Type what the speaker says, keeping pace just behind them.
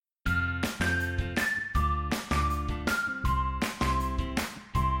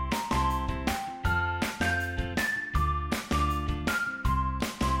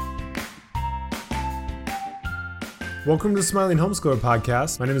Welcome to the Smiling Homeschooler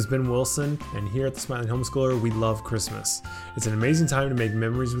podcast. My name is Ben Wilson, and here at the Smiling Homeschooler, we love Christmas. It's an amazing time to make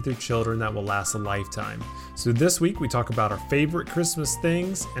memories with your children that will last a lifetime. So this week, we talk about our favorite Christmas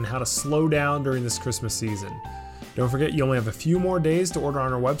things and how to slow down during this Christmas season. Don't forget, you only have a few more days to order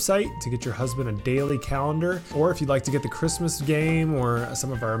on our website to get your husband a daily calendar, or if you'd like to get the Christmas game or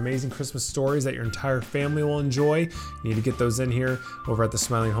some of our amazing Christmas stories that your entire family will enjoy, you need to get those in here over at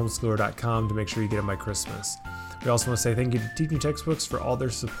thesmilinghomeschooler.com to make sure you get them by Christmas. We also want to say thank you to Teaching Textbooks for all their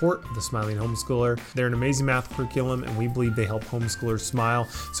support of the Smiling Homeschooler. They're an amazing math curriculum, and we believe they help homeschoolers smile.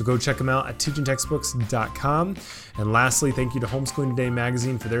 So go check them out at teachingtextbooks.com. And lastly, thank you to Homeschooling Today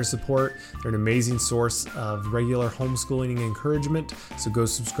magazine for their support. They're an amazing source of regular homeschooling encouragement. So go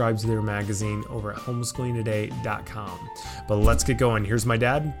subscribe to their magazine over at homeschoolingtoday.com. But let's get going. Here's my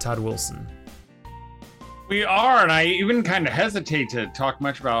dad, Todd Wilson. We are, and I even kind of hesitate to talk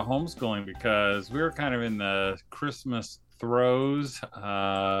much about homeschooling because we're kind of in the Christmas throes.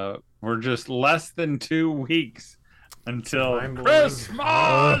 We're just less than 2 weeks until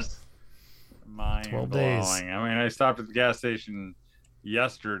Christmas. Mind 12 blowing. days. I mean, I stopped at the gas station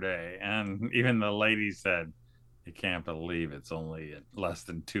yesterday, and even the lady said, "You can't believe it's only less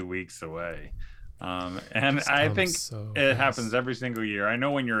than 2 weeks away." And I think it happens every single year. I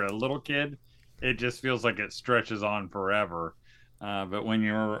know when you're a little kid, it just feels like it stretches on forever. But when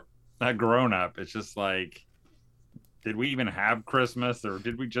you're a grown up, it's just like, did we even have Christmas, or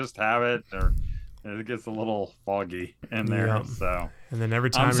did we just have it? Or it gets a little foggy in there. Yeah. So, and then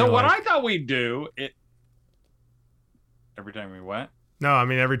every time. So what I thought we'd do every time we went. No, I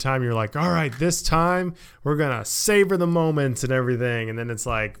mean, every time you're like, all right, this time we're going to savor the moments and everything. And then it's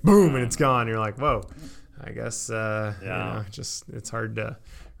like, boom, and it's gone. You're like, whoa, I guess, just, it's hard to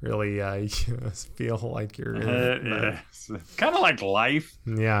really feel like you're in it. Kind of like life.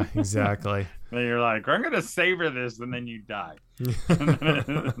 Yeah, exactly. And you're like, I'm going to savor this, and then you die. and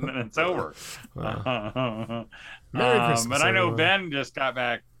then it's over. Wow. Merry Christmas, but I know everyone. Ben just got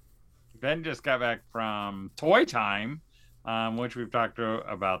back from Toy Time, which we've talked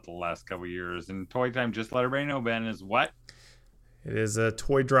about the last couple of years. And Toy Time, just let everybody know, Ben, is what? It is a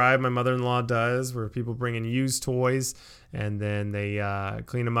toy drive my mother-in-law does where people bring in used toys and then they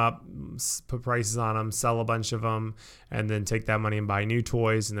clean them up, put prices on them, sell a bunch of them, and then take that money and buy new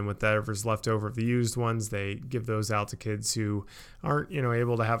toys. And then whatever's left over of the used ones, they give those out to kids who aren't,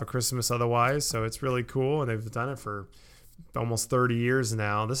 able to have a Christmas otherwise. So it's really cool. And they've done it for almost 30 years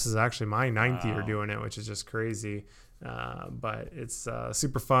now. This is actually my 9th year doing it, which is just crazy. But it's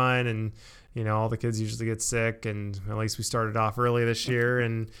super fun, and all the kids usually get sick, and at least we started off early this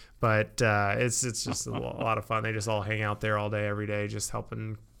year. But it's just a lot of fun. They just all hang out there all day, every day, just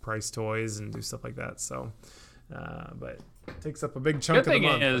helping price toys and do stuff like that. So, but it takes up a big chunk of the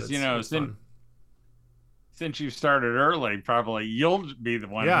month. Good thing is, since you started early, probably you'll be the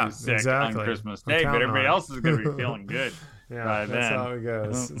one who's sick on Christmas Day, but everybody else is going to be feeling good. Yeah, that's how it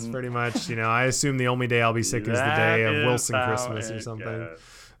goes. It's pretty much, I assume the only day I'll be sick is the day of Wilson Christmas or something. Goes.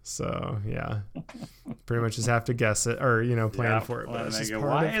 So, yeah, pretty much just have to guess it or, plan for it. But it's just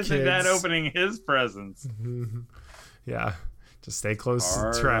why isn't Dad opening his presents? Yeah, just stay close to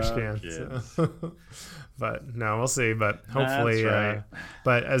the trash cans. So. But no, we'll see. But hopefully, right.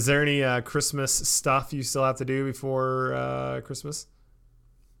 But is there any Christmas stuff you still have to do before Christmas?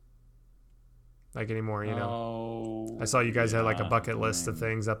 Like anymore, I saw you guys had like a bucket list of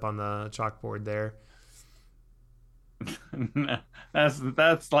things up on the chalkboard there.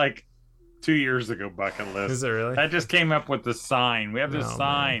 That's like 2 years ago bucket list. Is it really? That just came up with the sign. We have this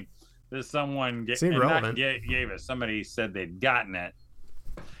sign that someone gave us. Somebody said they'd gotten it.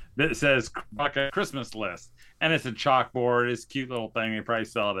 That says bucket Christmas list, and it's a chalkboard. It's a cute little thing. They probably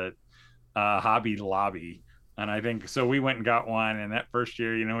sell it at Hobby Lobby, and I think so. We went and got one, and that first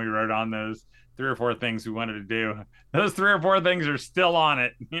year, we wrote on those 3 or 4 things we wanted to do. Those 3 or 4 things are still on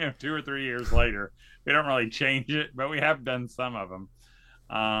it, 2 or 3 years later. We don't really change it, but we have done some of them.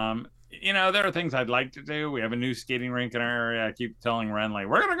 There are things I'd like to do. We have a new skating rink in our area. I keep telling Renly,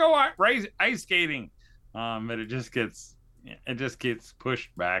 we're going to go ice skating. But it just gets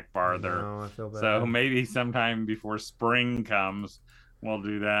pushed back farther. No, I feel bad. So maybe sometime before spring comes, we'll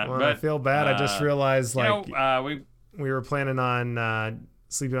do that. Well, but I feel bad. I just realized we were planning on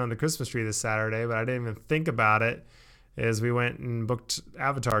sleeping on the Christmas tree this Saturday, but I didn't even think about it as we went and booked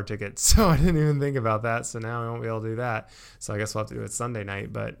Avatar tickets. So I didn't even think about that. So now we won't be able to do that. So I guess we'll have to do it Sunday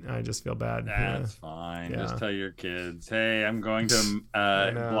night, but I just feel bad. That's fine. Yeah. Just tell your kids, hey, I'm going to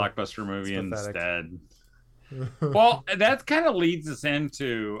Blockbuster movie instead. Well, that kind of leads us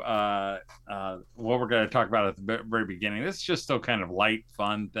into what we're going to talk about at the very beginning. This is just still kind of light,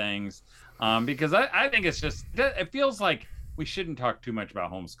 fun things. because I think it feels like we shouldn't talk too much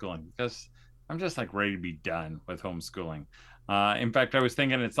about homeschooling because I'm just like ready to be done with homeschooling. In fact, I was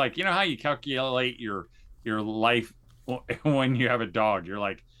thinking it's like, you know how you calculate your life when you have a dog. You're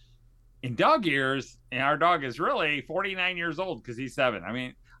like, in dog years, and our dog is really 49 years old because he's 7. I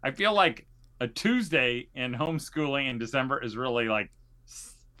mean, I feel like a Tuesday in homeschooling in December is really like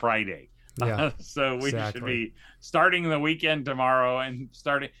Friday. Yeah, so we should be starting the weekend tomorrow and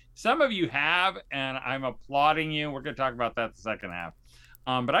starting. Some of you have, and I'm applauding you. We're going to talk about that the second half.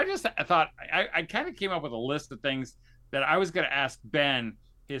 But I thought I kind of came up with a list of things that I was going to ask Ben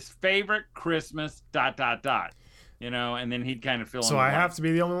his favorite Christmas ... and then he'd kind of fill in. So I have to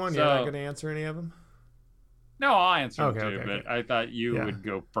be the only one? You're not going to answer any of them? No, I'll answer them too, but I thought you would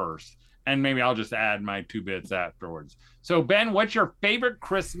go first. And maybe I'll just add my 2 bits afterwards. So, Ben, what's your favorite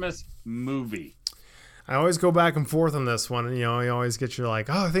Christmas movie? I always go back and forth on this one. And, you always get your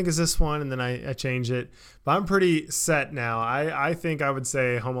like, oh, I think it's this one. And then I change it. But I'm pretty set now. I think I would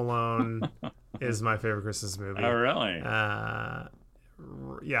say Home Alone is my favorite Christmas movie. Oh, really?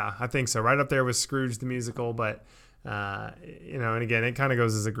 Yeah, I think so. Right up there with Scrooge the musical. But, and again, it kind of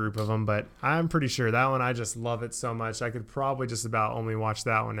goes as a group of them. But I'm pretty sure that one, I just love it so much. I could probably just about only watch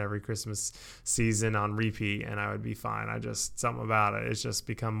that one every Christmas season on repeat, and I would be fine. Something about it. It's just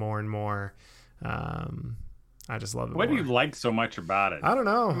become more and more. I just love it. What do you like so much about it? I don't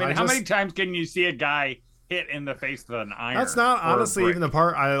know. I mean, how many times can you see a guy hit in the face with an iron? That's not honestly even the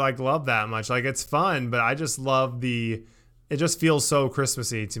part I love that much. Like, it's fun, but I just love it just feels so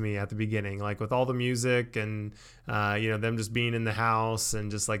Christmassy to me at the beginning, like with all the music and them just being in the house and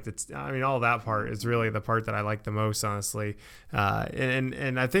just like all that part is really the part that I like the most, honestly.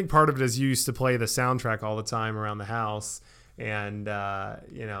 And I think part of it is you used to play the soundtrack all the time around the house, and that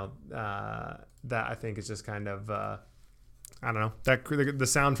I think is just kind of I don't know, that the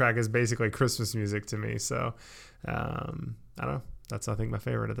soundtrack is basically Christmas music to me. So I don't know. That's, I think, my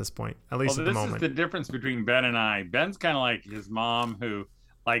favorite at this point, at least at the moment. This is the difference between Ben and I. Ben's kind of like his mom, who,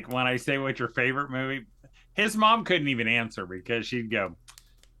 like, when I say what's your favorite movie, his mom couldn't even answer because she'd go,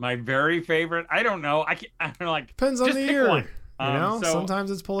 my very favorite? I don't know. I don't know, like, depends on the year. One.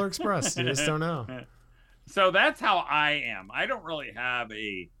 Sometimes it's Polar Express. You just don't know. So that's how I am. I don't really have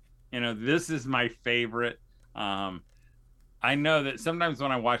this is my favorite. I know that sometimes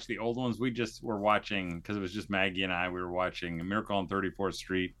when I watch the old ones, we just were watching, because it was just Maggie and I, we were watching A Miracle on 34th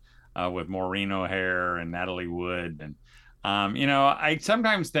Street with Maureen O'Hare and Natalie Wood. And, I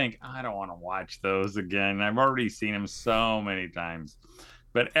sometimes think, I don't want to watch those again. I've already seen them so many times.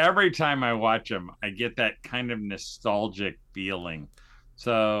 But every time I watch them, I get that kind of nostalgic feeling.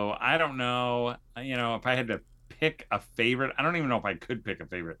 So I don't know, if I had to pick a favorite, I don't even know if I could pick a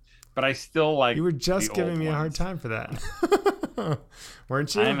favorite. But I still like. You were just giving me a hard time for that,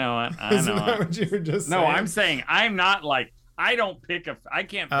 weren't you? I know it. Isn't that what you were just saying? No, I'm saying I'm not like, I don't pick I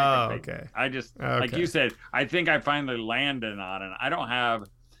can't pick a favorite. Okay. I just, like you said, I think I finally landed on it. I don't have.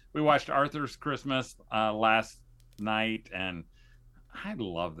 We watched Arthur's Christmas last night, and I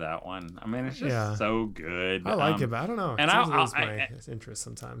love that one. I mean, it's just so good. I like it, but I don't know. And I lose my interest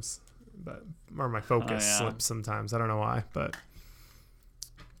sometimes, or my focus slips sometimes. I don't know why, but.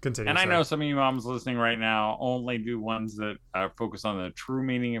 Continue, I know some of you moms listening right now only do ones that focus on the true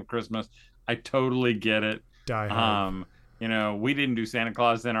meaning of Christmas. I totally get it. Die Hard. We didn't do Santa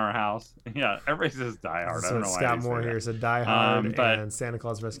Claus in our house. Yeah, everybody says Die Hard. So I don't know why. Scott Moore here said Die Hard and Santa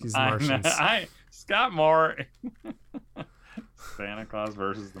Claus Rescues the Martians. Scott Moore, Santa Claus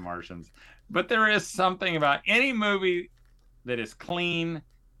versus the Martians. But there is something about any movie that is clean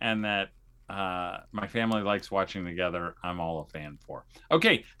and that my family likes watching together, I'm all a fan for.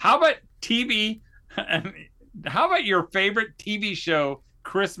 Okay, how about TV? How about your favorite TV show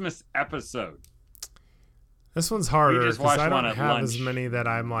Christmas episode? This one's harder because I don't have as many that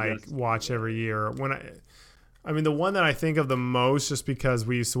I'm watch every year. I mean, the one that I think of the most, just because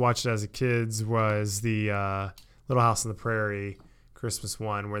we used to watch it as kids, was the Little House on the Prairie Christmas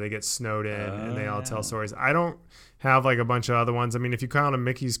one, where they get snowed in and they all tell stories. I don't have like a bunch of other ones. I mean, if you count a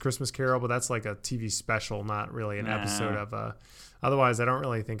Mickey's Christmas Carol, but that's like a TV special, not really an episode of otherwise I don't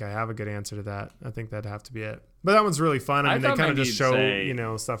really think I have a good answer to that. I think that'd have to be it. But that one's really fun. I mean, they kind of just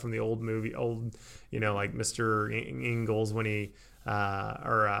show, stuff from the old movie, like Mr. Ingalls when he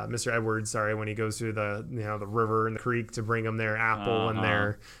Mr. Edwards, when he goes through the the river and the creek to bring them their apple and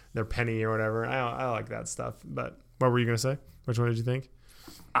their penny or whatever. I like that stuff. But what were you gonna say? Which one did you think?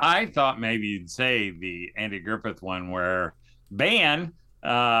 I thought maybe you'd say the Andy Griffith one where Ben,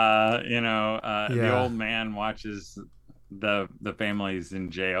 the old man watches the families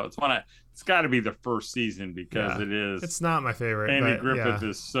in jail. It's got to be the first season because it is. It's not my favorite. Andy Griffith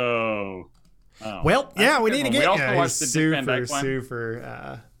is so Oh, well, yeah, we need to get. We also watched the Dick Van Dyke one.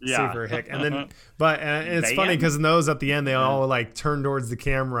 Super hick. And then, but it's funny because in those at the end they all like turn towards the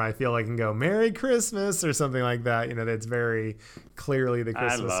camera. I feel like and go "Merry Christmas" or something like that. You know, that's very clearly the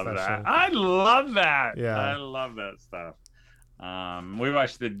Christmas special. I love that. Yeah, I love that stuff. We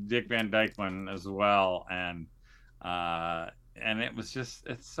watched the Dick Van Dyke one as well, and it was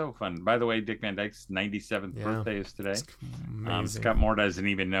it's so fun. By the way, Dick Van Dyke's 97th birthday is today. Scott Moore doesn't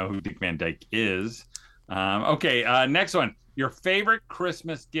even know who Dick Van Dyke is. Okay, next one. Your favorite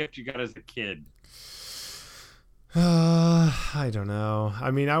Christmas gift you got as a kid? I don't know.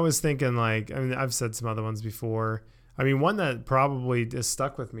 I mean, I was thinking I've said some other ones before. I mean, one that probably just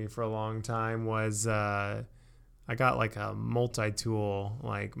stuck with me for a long time was I got like a multi-tool,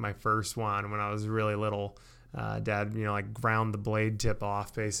 like my first one when I was really little. Dad, like ground the blade tip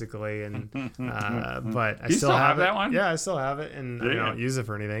off basically, and but I still have that one. Yeah, I still have it, and I don't use it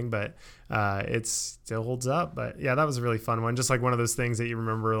for anything, but it still holds up. But yeah, that was a really fun one. Just like one of those things that you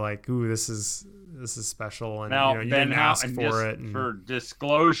remember, like, ooh, this is special, and now, you didn't ask for it. And for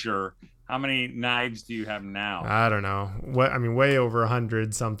disclosure, how many knives do you have now? I don't know. Way over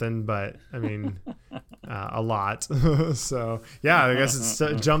 100 something, but I mean, a lot. So yeah, I guess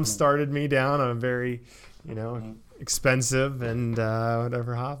it jump started me down on a very expensive and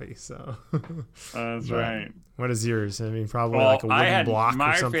whatever hobby. So that's right. What is yours? I mean, probably like a wooden block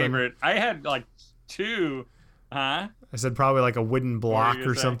or something. My favorite. I had like two. Huh? I said probably like a wooden block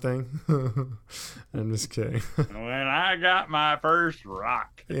or something. I'm just kidding. When I got my first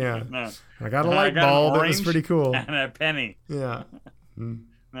rock. Yeah. No. I got a light bulb. It was pretty cool. And a penny. Yeah. No,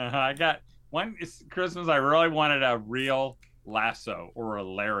 I got one Christmas. I really wanted a real lasso or a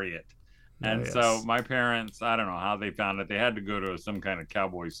lariat. And so my parents, I don't know how they found it. They had to go to some kind of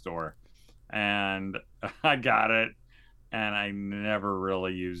cowboy store, and I got it, and I never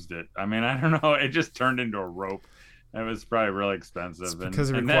really used it. I mean, I don't know. It just turned into a rope. It was probably really expensive. It's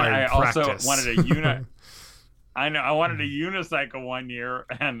because it required practice. Also wanted a unit. I wanted a unicycle one year,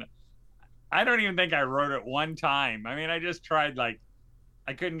 and I don't even think I rode it one time. I mean, I just tried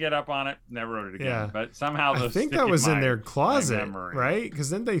I couldn't get up on it. Never rode it again. Yeah. But somehow I think that was in their closet, right?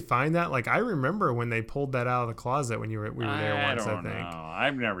 Because then they find that. Like I remember when they pulled that out of the closet when we were there once. I think. Know.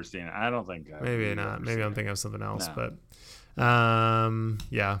 I've never seen it. I don't think. Maybe not. Maybe I'm thinking of something else. No. But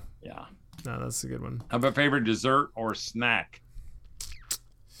yeah. Yeah. No, that's a good one. How about favorite dessert or snack?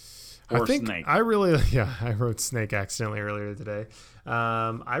 Or snake. I wrote snake accidentally earlier today.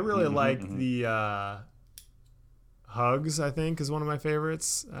 I really liked the. Hugs, I think, is one of my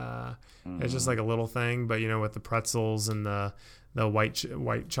favorites. It's just like a little thing, but with the pretzels and the white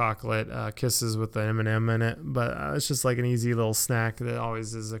chocolate kisses with the M&M in it. But it's just like an easy little snack that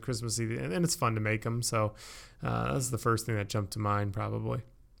always is a Christmassy, and it's fun to make them. So that's the first thing that jumped to mind, probably.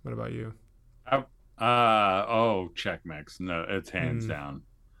 What about you? Chex Mix. No, it's hands down.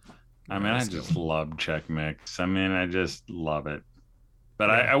 I mean, I just love Chex Mix. I mean, I just love it. But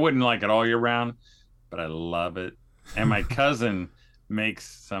I wouldn't like it all year round, but I love it. And my cousin makes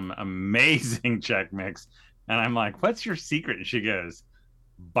some amazing Chex Mix. And I'm like, what's your secret? And she goes,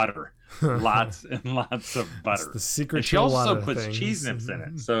 butter. Lots and lots of butter. That's the secret. And she also puts cheese nips in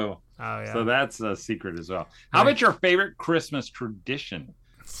it. So, so that's a secret as well. How about your favorite Christmas tradition?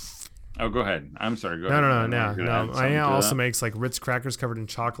 Oh, go ahead. I'm sorry. Go ahead. No. My aunt also makes like Ritz crackers covered in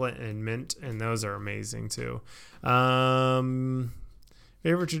chocolate and mint. And those are amazing too. Favorite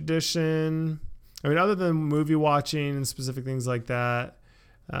tradition. I mean, other than movie watching and specific things like that,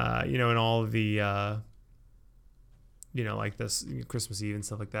 and all of the, like this Christmas Eve and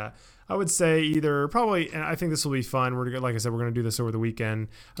stuff like that, I would say and I think this will be fun. Like I said, we're going to do this over the weekend.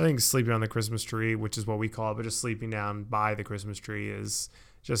 I think sleeping on the Christmas tree, which is what we call it, but just sleeping down by the Christmas tree is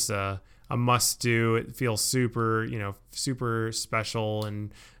just a must do. It feels super special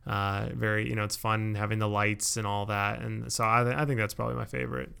and very, it's fun having the lights and all that. And so I think that's probably my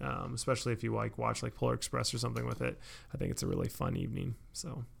favorite, especially if you watch like Polar Express or something with it. I think it's a really fun evening.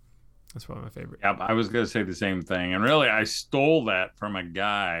 So that's probably my favorite. Yeah, I was going to say the same thing. And really, I stole that from a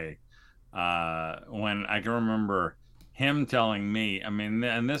guy when I can remember him telling me, I mean,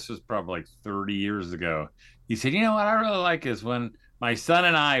 and this was probably like 30 years ago. He said, you know what I really like is when my son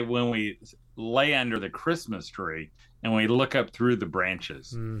and I, when we lay under the Christmas tree and we look up through the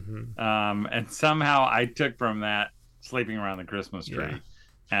branches. And somehow I took from that sleeping around the Christmas tree. Yeah.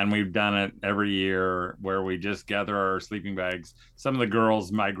 And we've done it every year where we just gather our sleeping bags. Some of the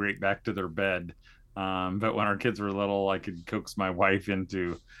girls migrate back to their bed. But when our kids were little, I could coax my wife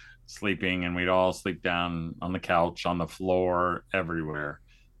into sleeping and we'd all sleep down on the couch, on the floor, everywhere.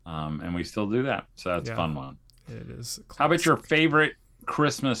 And we still do that. So that's a fun one. It is. How about your favorite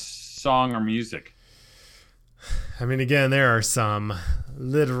Christmas song or music? I mean, again, there are some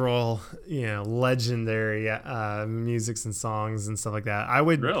literal, legendary musics and songs and stuff like that. I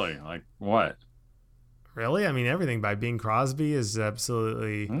would really like what? Really? I mean, everything by Bing Crosby is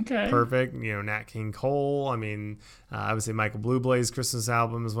absolutely perfect. Nat King Cole. I mean, I would say Michael Bublé's Christmas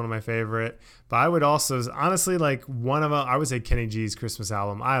album is one of my favorite. But I would also, honestly, like one of them, I would say Kenny G's Christmas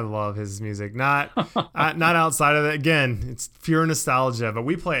album. I love his music. Not outside of it. Again, it's pure nostalgia, but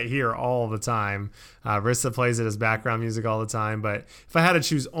we play it here all the time. Rissa plays it as background music all the time. But if I had to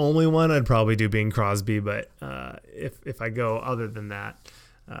choose only one, I'd probably do Bing Crosby. But if I go other than that,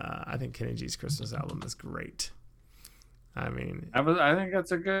 I think Kenny G's Christmas album is great. I mean, I think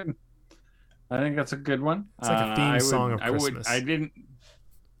that's a good one. It's like a theme song of Christmas. I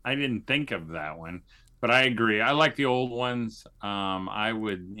didn't think of that one, but I agree. I like the old ones. I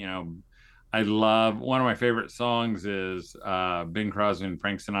love, one of my favorite songs is Bing Crosby and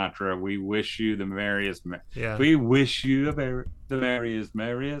Frank Sinatra. We wish you the merriest. We wish you the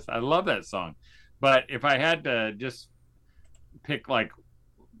merriest. I love that song. But if I had to just pick like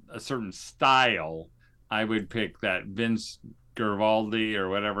a certain style, I would pick that Vince Guaraldi or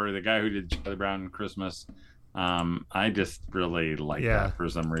whatever, the guy who did Charlie Brown Christmas. I just really like that for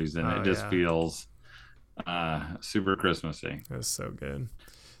some reason. It just feels super Christmassy. That's so good.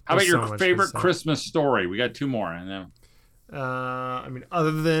 How about your favorite Christmas story? We got two more. I know. I mean,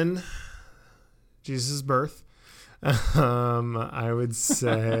 other than Jesus' birth, I would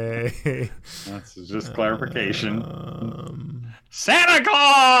say that's just clarification. Santa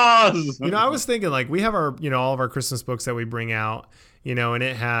Claus. I was thinking like we have our, all of our Christmas books that we bring out, and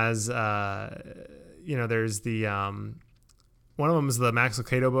it has, there's the one of them is the Max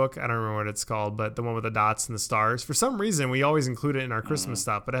Lucado book. I don't remember what it's called, but the one with the dots and the stars. For some reason, we always include it in our Christmas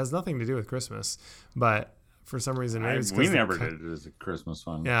stuff, but it has nothing to do with Christmas. But for some reason, maybe it's we never did it as a Christmas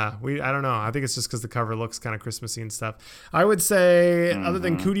one. Yeah, I don't know. I think it's just because the cover looks kind of Christmassy and stuff. I would say, other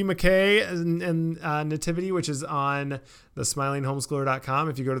than Cootie McKay and Nativity, which is on the smilinghomeschooler.com.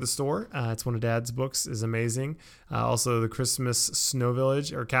 If you go to the store, it's one of Dad's books, is amazing. Also, the Christmas Snow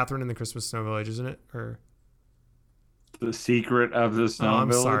Village, or Catherine in the Christmas Snow Village, isn't it? Or The Secret of the Snow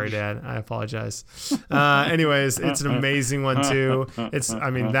Village. I'm sorry, Dad. I apologize. Anyways, it's an amazing one too.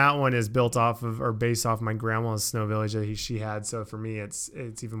 That one is built off of, or based off my grandma's Snow Village that she had. So for me, it's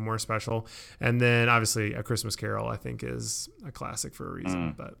even more special. And then obviously A Christmas Carol, I think, is a classic for a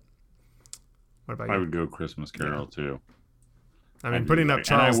reason. But what about you? I would go Christmas Carol too. I mean, putting up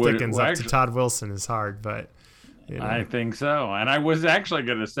Charles Dickens up to Todd Wilson is hard, but I think so. And I was actually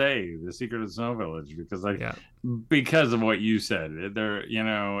going to say The Secret of the Snow Village because of what you said.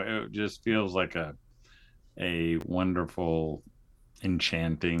 It just feels like a wonderful,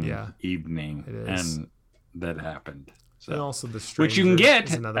 enchanting evening, and that happened. So, and also which you can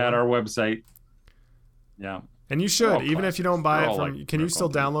get at our website. Yeah, and you should, even if you don't buy it from. Can you still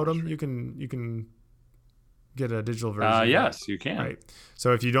download them? You can get a digital version. Yes, you can. Right.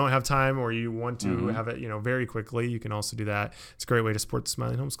 So if you don't have time or you want to have it, very quickly, you can also do that. It's a great way to support the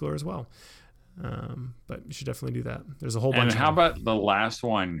Smiling Homeschooler as well. But you should definitely do that. There's a whole bunch. And how about the last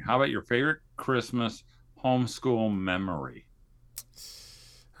one? How about your favorite Christmas homeschool memory?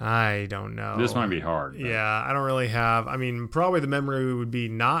 I don't know. This might be hard. Yeah, I don't really have. I mean, probably the memory would be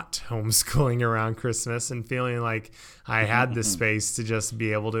not homeschooling around Christmas and feeling like I had the space to just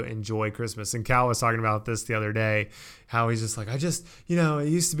be able to enjoy Christmas. And Cal was talking about this the other day, how he's just like, it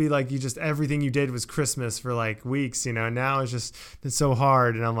used to be like everything you did was Christmas for like weeks, now it's so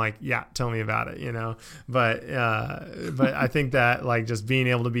hard. And I'm like, yeah, tell me about it, but I think that like just being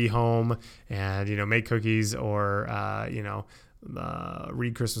able to be home and, make cookies or,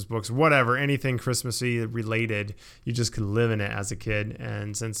 read Christmas books, whatever, anything Christmassy related, you just could live in it as a kid.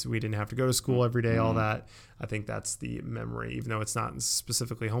 And since we didn't have to go to school every day, all that, I think that's the memory, even though it's not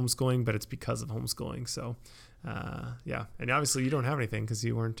specifically homeschooling, but it's because of homeschooling. So and obviously you don't have anything because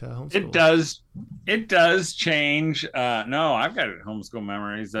you weren't homeschooled. It does change. No, I've got homeschool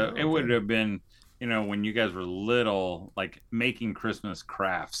memories. It would have been, when you guys were little, like making Christmas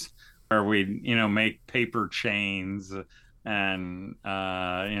crafts where we'd, make paper chains and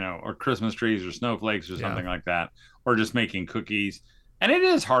or Christmas trees or snowflakes or something like that, or just making cookies. And it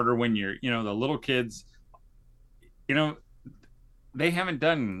is harder when you're, the little kids, they haven't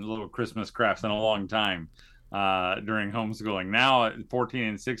done little Christmas crafts in a long time during homeschooling. Now at 14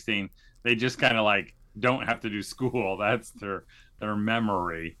 and 16, they just kind of like don't have to do school. That's their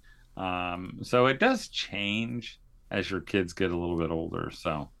memory. So it does change as your kids get a little bit older.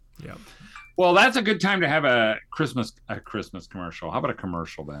 So yeah. Well, that's a good time to have a Christmas commercial. How about a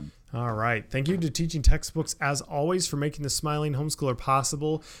commercial then? All right. Thank you to Teaching Textbooks, as always, for making the Smiling Homeschooler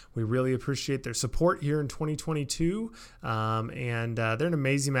possible. We really appreciate their support here in 2022. And they're an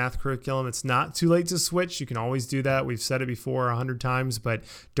amazing math curriculum. It's not too late to switch. You can always do that. We've said it before 100 times, but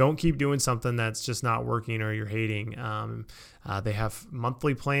don't keep doing something that's just not working or you're hating. They have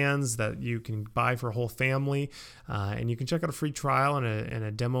monthly plans that you can buy for a whole family. And you can check out a free trial and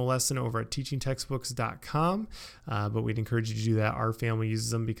a demo lesson over at teachingtextbooks.com. But we'd encourage you to do that. Our family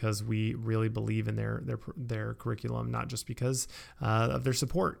uses them because we really believe in their curriculum, not just because of their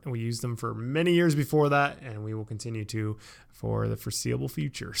support. And we used them for many years before that, and we will continue to for the foreseeable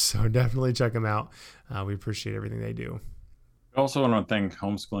future. So definitely check them out. We appreciate everything they do. I also want to thank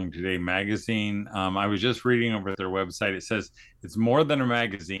Homeschooling Today magazine. I was just reading over their website. It says it's more than a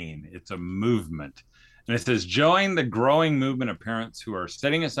magazine. It's a movement. And it says, join the growing movement of parents who are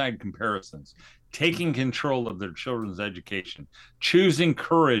setting aside comparisons, taking control of their children's education, choosing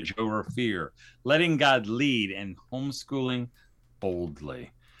courage over fear, letting God lead, and homeschooling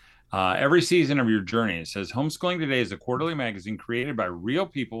boldly. Every season of your journey, it says, Homeschooling Today is a quarterly magazine created by real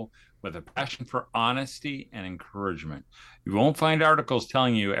people with a passion for honesty and encouragement. You won't find articles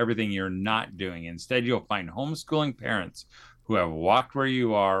telling you everything you're not doing. Instead, you'll find homeschooling parents who have walked where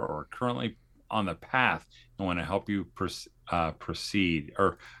you are or currently on the path and want to help you proceed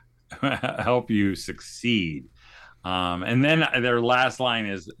or help you succeed. And then their last line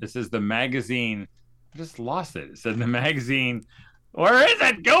is, it says the magazine, I just lost it. It said the magazine, where is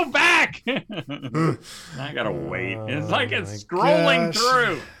it? Go back. I gotta wait. It's like it's scrolling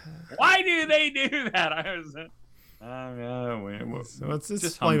through. Why do they do that? So let's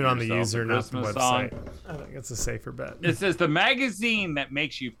just blame it on the user, not the website. I think it's a safer bet. It says the magazine that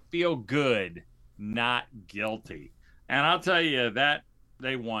makes you feel good, not guilty. And I'll tell you that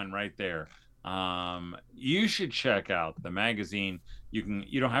they won right there. You should check out the magazine.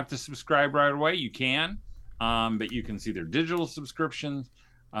 You don't have to subscribe right away. You can, but you can see their digital subscriptions.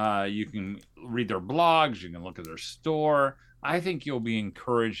 You can read their blogs. You can look at their store. I think you'll be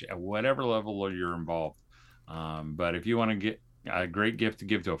encouraged at whatever level you're involved. But if you want to get a great gift to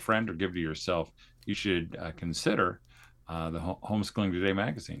give to a friend or give to yourself, you should consider the Homeschooling Today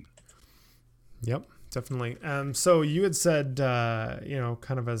magazine. Yep, definitely. So you had said,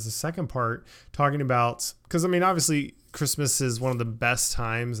 kind of as a second part, talking about, because I mean, obviously Christmas is one of the best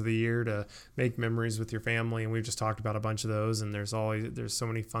times of the year to make memories with your family. And we've just talked about a bunch of those, and there's so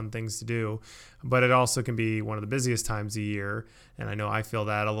many fun things to do, but it also can be one of the busiest times of the year. And I know I feel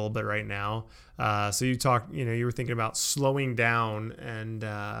that a little bit right now. So you were thinking about slowing down, and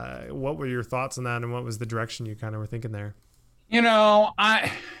what were your thoughts on that? And what was the direction you kind of were thinking there?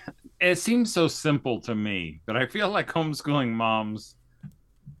 It seems so simple to me, but I feel like homeschooling moms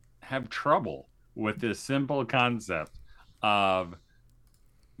have trouble with this simple concept of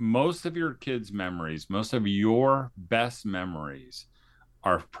most of your kids' memories, most of your best memories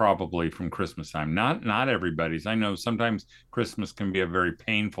are probably from Christmas time. Not everybody's. I know sometimes Christmas can be a very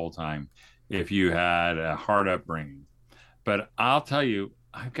painful time if you had a hard upbringing. But I'll tell you,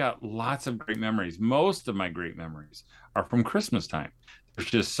 I've got lots of great memories. Most of my great memories are from Christmas time. There's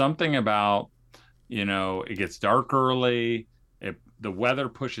just something about, it gets dark early. The weather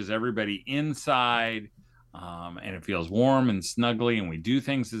pushes everybody inside, and it feels warm and snuggly. And we do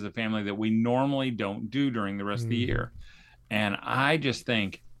things as a family that we normally don't do during the rest of the year. And I just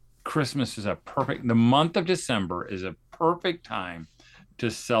think Christmas is the month of December is a perfect time to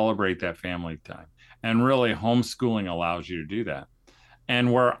celebrate that family time. And really, homeschooling allows you to do that. And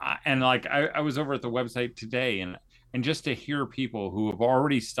I was over at the website today, and just to hear people who have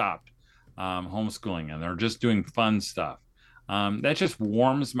already stopped homeschooling and they're just doing fun stuff, that just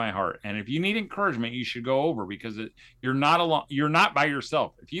warms my heart. And if you need encouragement, you should go over, because you're not alone. You're not by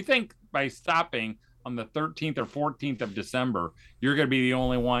yourself. If you think by stopping on the 13th or 14th of December, you're going to be the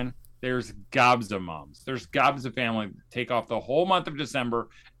only one, there's gobs of moms. There's gobs of family that take off the whole month of December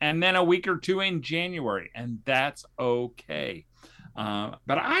and then a week or two in January, and that's okay.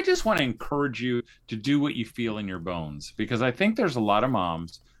 But I just want to encourage you to do what you feel in your bones, because I think there's a lot of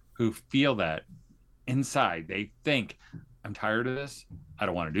moms who feel that inside. They think, I'm tired of this. I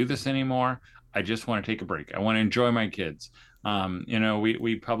don't want to do this anymore. I just want to take a break. I want to enjoy my kids.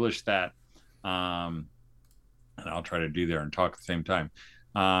 We published that, and I'll try to do there and talk at the same time.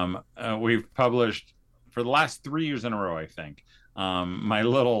 We've published for the last 3 years in a row, I think, my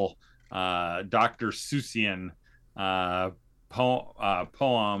little Dr. Seussian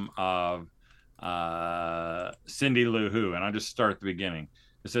poem of Cindy Lou Who, and I'll just start at the beginning.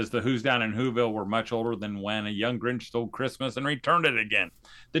 It says the Who's down in Whoville were much older than when a young Grinch stole Christmas and returned it again.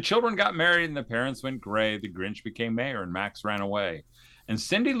 The children got married and the parents went gray. The Grinch became mayor and Max ran away. And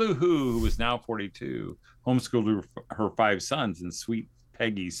Cindy Lou Who was now 42, homeschooled her 5 sons and sweet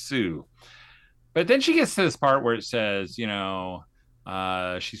Peggy Sue. But then she gets to this part where it says,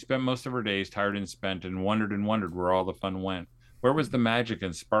 she spent most of her days tired and spent and wondered where all the fun went. Where was the magic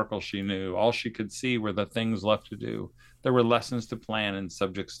and sparkle she knew? All she could see were the things left to do. There were lessons to plan and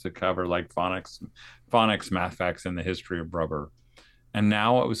subjects to cover, like phonics, math facts, and the history of rubber. And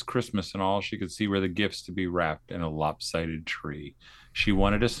now it was Christmas, and all she could see were the gifts to be wrapped in a lopsided tree. She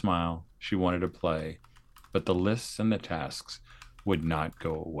wanted to smile, she wanted to play, but the lists and the tasks would not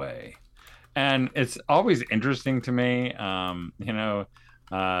go away. And it's always interesting to me, how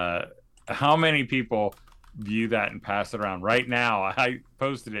many people view that and pass it around. Right now, I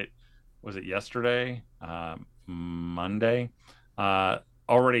posted it, was it yesterday? Monday?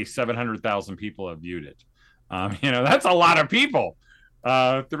 Already 700,000 people have viewed it. That's a lot of people.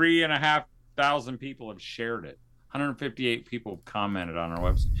 3,500 people have shared it. 158 people commented on our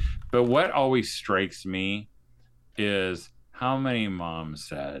website. But what always strikes me is how many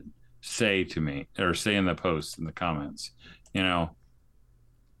moms say to me, or say in the posts, in the comments,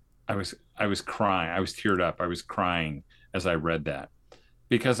 I was crying. I was teared up. I was crying as I read that,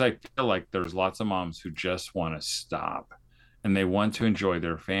 because I feel like there's lots of moms who just want to stop and they want to enjoy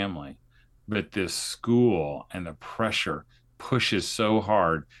their family. But this school and the pressure pushes so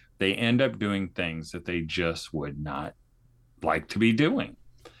hard, they end up doing things that they just would not like to be doing.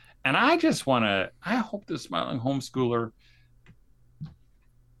 And I hope the Smiling Homeschooler,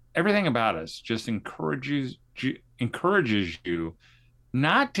 everything about us just encourages you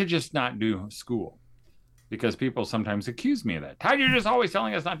not to just not do school, because people sometimes accuse me of that. Todd, you're just always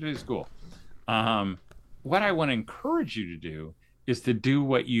telling us not to do school. What I want to encourage you to do is to do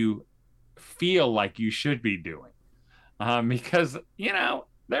what you feel like you should be doing. Because,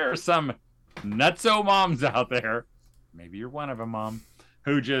 there are some nutso moms out there. Maybe you're one of them, Mom,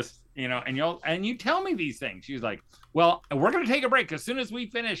 who just, and you tell me these things. She's like, well, we're going to take a break as soon as we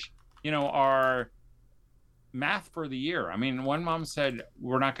finish, our math for the year. I mean, one mom said,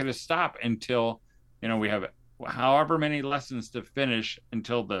 we're not going to stop until, we have however many lessons to finish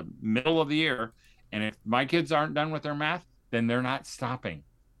until the middle of the year. And if my kids aren't done with their math, then they're not stopping.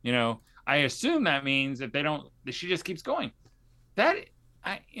 I assume that means that she just keeps going.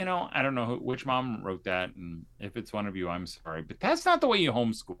 I don't know which mom wrote that. And if it's one of you, I'm sorry, but that's not the way you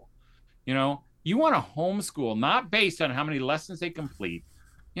homeschool. You want to homeschool, not based on how many lessons they complete.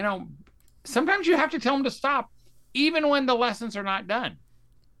 Sometimes you have to tell them to stop, even when the lessons are not done.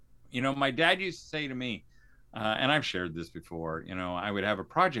 My dad used to say to me, and I've shared this before, I would have a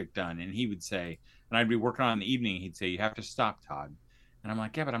project done and he would say, and I'd be working on it in the evening. He'd say, you have to stop, Todd. And I'm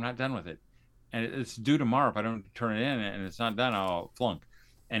like, yeah, but I'm not done with it. And it's due tomorrow. If I don't turn it in and it's not done, I'll flunk.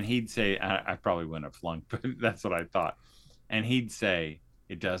 And he'd say, I probably wouldn't have flunked, but that's what I thought. And he'd say,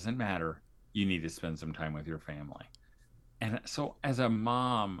 it doesn't matter. You need to spend some time with your family. And so as a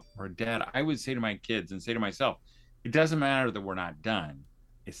mom or a dad, I would say to my kids and say to myself, it doesn't matter that we're not done.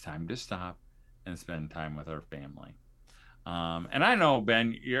 It's time to stop and spend time with our family. And I know,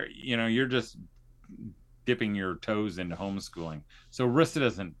 Ben, you're just dipping your toes into homeschooling. So Rissa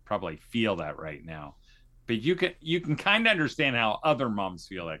doesn't probably feel that right now. But you can kind of understand how other moms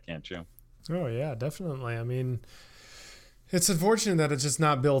feel that, can't you? Oh, yeah, definitely. I mean, it's unfortunate that it's just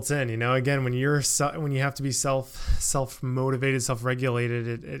not built in. Again, when you have to be self-motivated,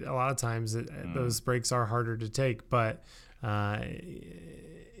 self-regulated, it a lot of times those breaks are harder to take. But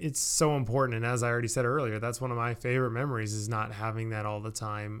it's so important. And as I already said earlier, that's one of my favorite memories, is not having that all the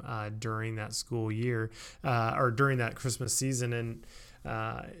time during that school year or during that Christmas season. And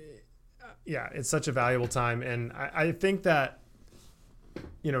yeah, it's such a valuable time. And I think that,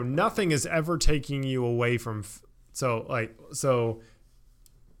 nothing is ever taking you away from, so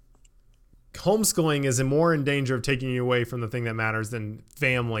homeschooling is more in danger of taking you away from the thing that matters than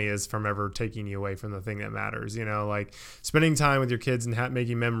family is from ever taking you away from the thing that matters. Like spending time with your kids and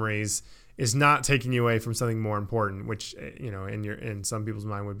making memories is not taking you away from something more important, which, in some people's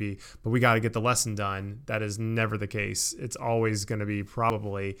mind would be, but we got to get the lesson done. That is never the case. It's always going to be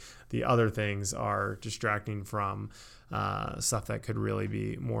probably the other things are distracting from stuff that could really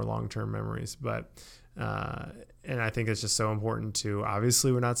be more long-term memories. But, and I think it's just so important to,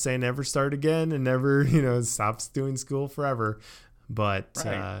 obviously we're not saying never start again and never, stop doing school forever. But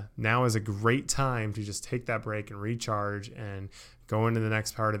right. Now is a great time to just take that break and recharge and go into the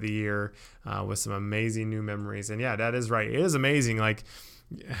next part of the year with some amazing new memories. And yeah, that is right. It is amazing, like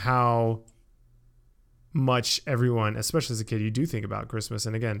how much everyone, especially as a kid, you do think about Christmas.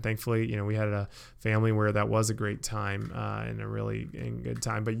 And again, thankfully, we had a family where that was a great time and a really good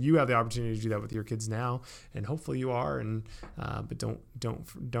time. But you have the opportunity to do that with your kids now, and hopefully you are. And but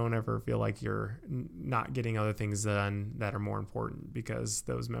don't ever feel like you're not getting other things done that are more important, because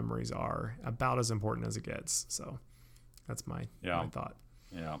those memories are about as important as it gets. So that's my thought.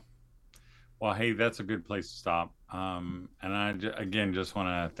 Yeah. Well, hey, that's a good place to stop. And I, again, just want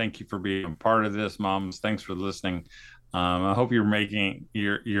to thank you for being a part of this, moms. Thanks for listening. I hope you're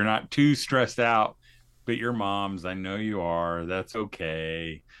not too stressed out, but you're moms. I know you are. That's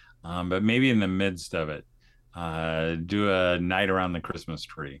okay. But maybe in the midst of it, do a night around the Christmas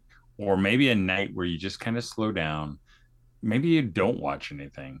tree, or maybe a night where you just kind of slow down. Maybe you don't watch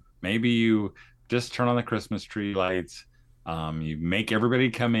anything. Maybe you just turn on the Christmas tree lights. You make everybody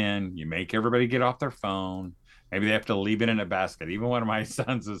come in, you make everybody get off their phone. Maybe they have to leave it in a basket. Even one of my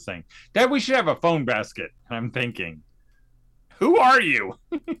sons is saying, Dad, we should have a phone basket. And I'm thinking, who are you?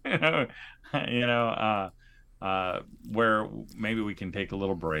 Where maybe we can take a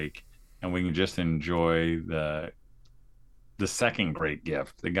little break and we can just enjoy the second great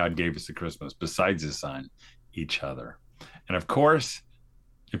gift that God gave us at Christmas, besides his son, each other. And of course,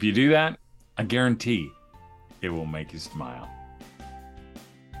 if you do that, I guarantee it will make you smile.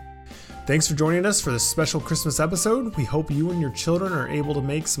 Thanks for joining us for this special Christmas episode. We hope you and your children are able to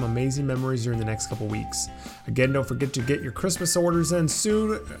make some amazing memories during the next couple weeks. Again, don't forget to get your Christmas orders in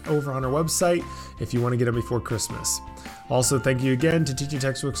soon over on our website if you want to get them before Christmas. Also, thank you again to Teaching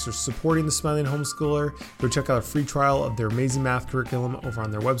Textbooks for supporting the Smiling Homeschooler. Go check out a free trial of their amazing math curriculum over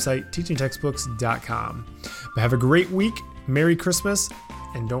on their website, teachingtextbooks.com. But have a great week, Merry Christmas,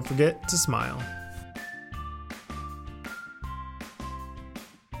 and don't forget to smile.